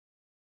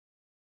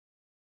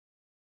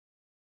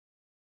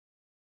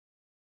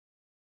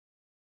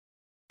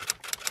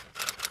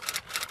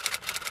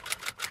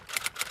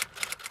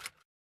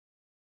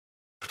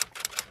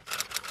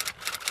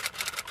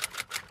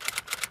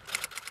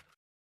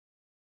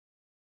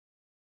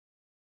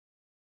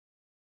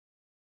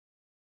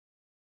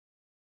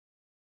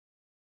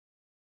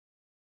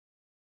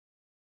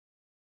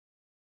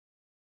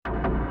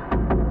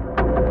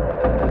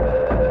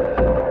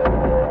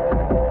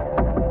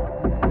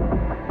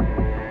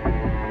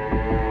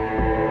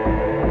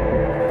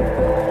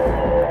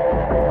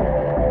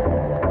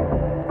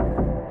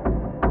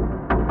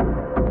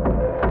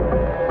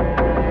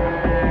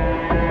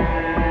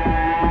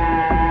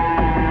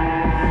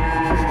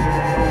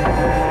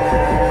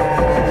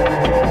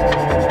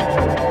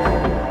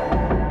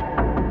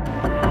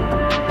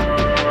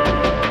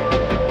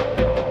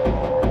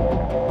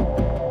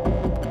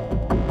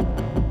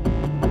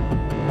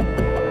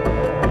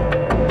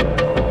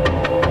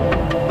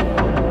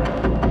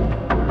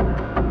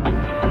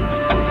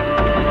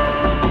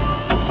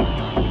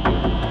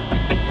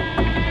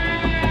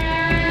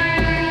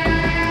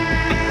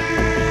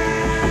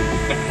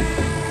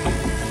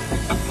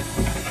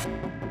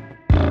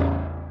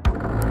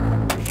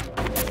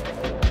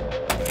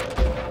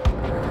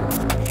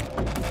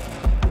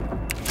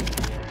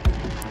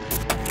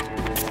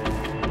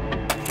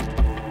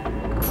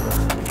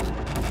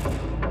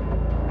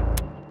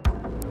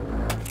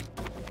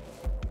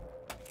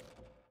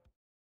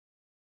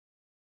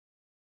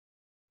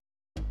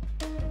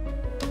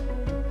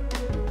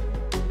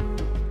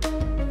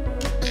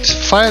It's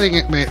fighting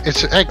at me.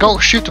 It's hey, go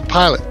shoot the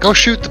pilot. Go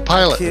shoot the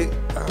pilot.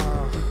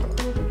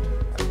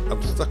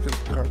 I'm stuck in the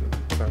car.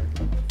 Sorry.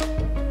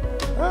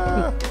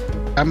 Ah.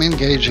 I'm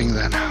engaging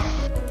then. Yeah.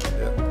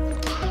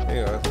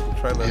 Hang on. I'm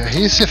trying to. Yeah,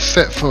 he's a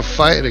fit for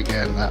fight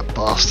again, that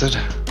bastard. I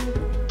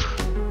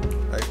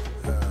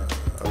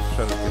was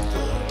trying to get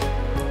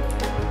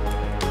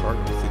the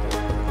cargo thing.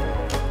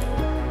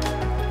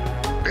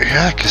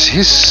 Yeah, because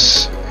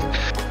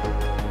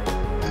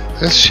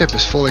this ship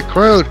is fully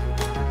crewed.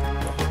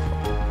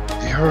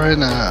 You're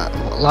in a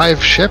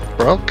live ship,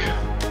 broke.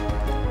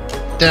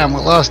 Damn,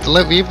 we lost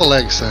the evil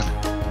legs then.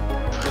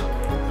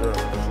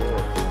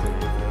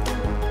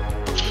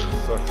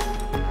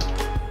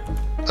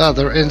 Oh,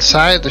 they're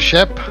inside the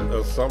ship?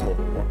 Oh, some of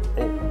them are.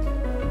 Oh,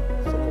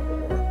 some of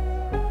them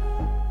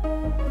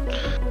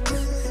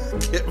are.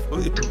 Can't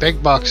believe The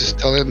big box is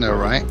still in there,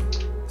 right?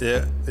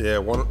 Yeah,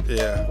 one of them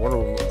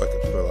looked like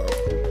it fell out.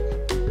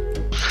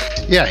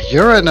 Yeah,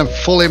 you're in a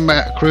fully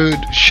crewed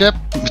ship,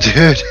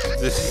 dude.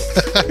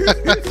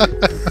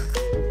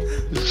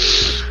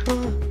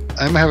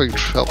 I'm having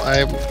trouble.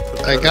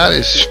 I got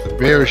his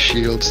rear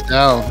shields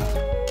down.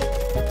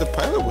 The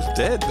pilot was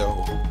dead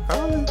though.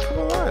 How did he come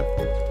alive?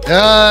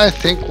 I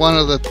think one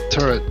of the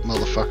turret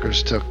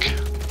motherfuckers took.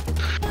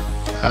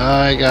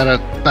 I gotta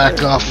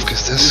back off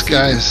because this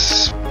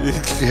guy's.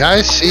 Yeah,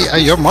 I see.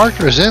 Your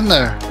marker's in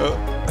there.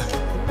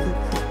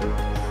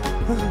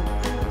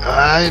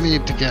 I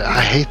need to get.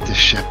 I hate this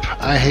ship.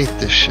 I hate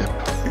this ship.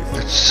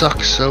 It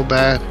sucks so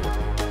bad.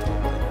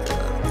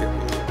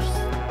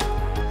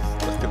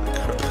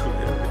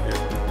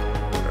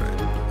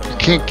 You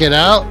can't get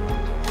out?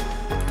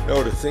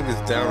 No, the thing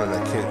is down and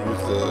I can't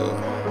use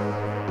the...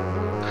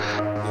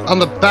 On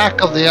the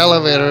back of the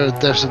elevator,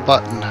 there's a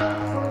button.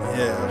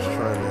 Yeah, I was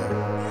trying to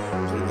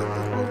do that.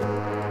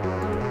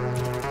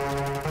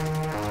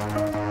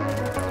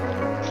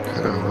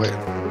 Gotta wait.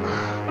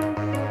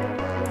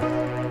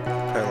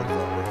 Panel's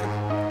not working.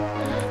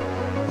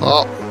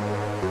 Oh,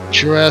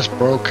 your ass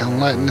broke. I'm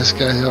lighting this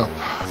guy up.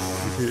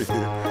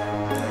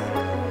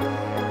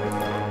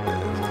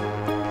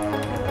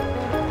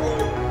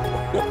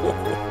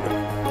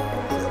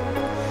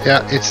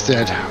 Yeah, it's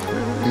dead.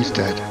 He's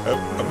dead.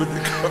 I'm in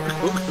the car.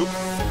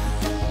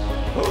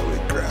 Holy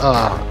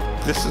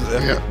crap. This is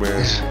epic, yeah,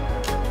 man.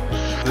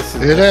 This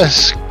is it epic.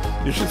 is.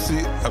 You should see,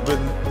 I've been,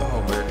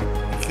 oh man,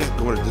 you can't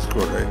go into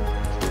Discord, right?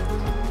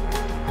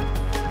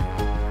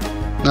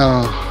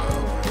 No. Oh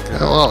my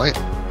God. Well,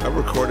 I'm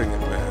recording it,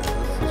 man.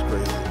 This is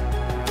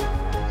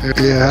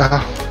crazy. yeah.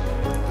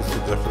 This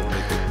will definitely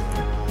make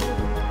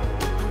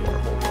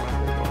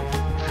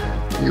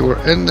it. You were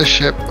in the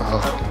ship.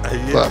 Oh.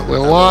 Yeah, But we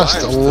I'm lost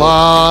a alive still.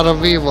 lot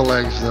of evil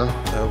legs, though.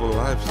 I'm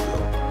alive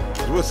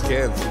still. Do a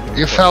scan. So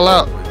You fell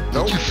out.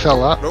 Nope. Did you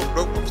fell out? Nope,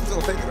 I'm still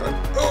hanging on.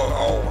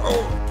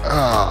 Oh.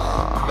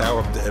 Ah. Now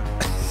I'm dead.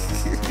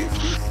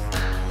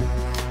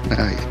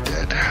 Now you're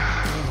dead.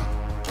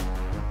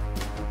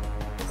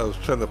 I was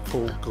trying to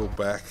go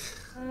back.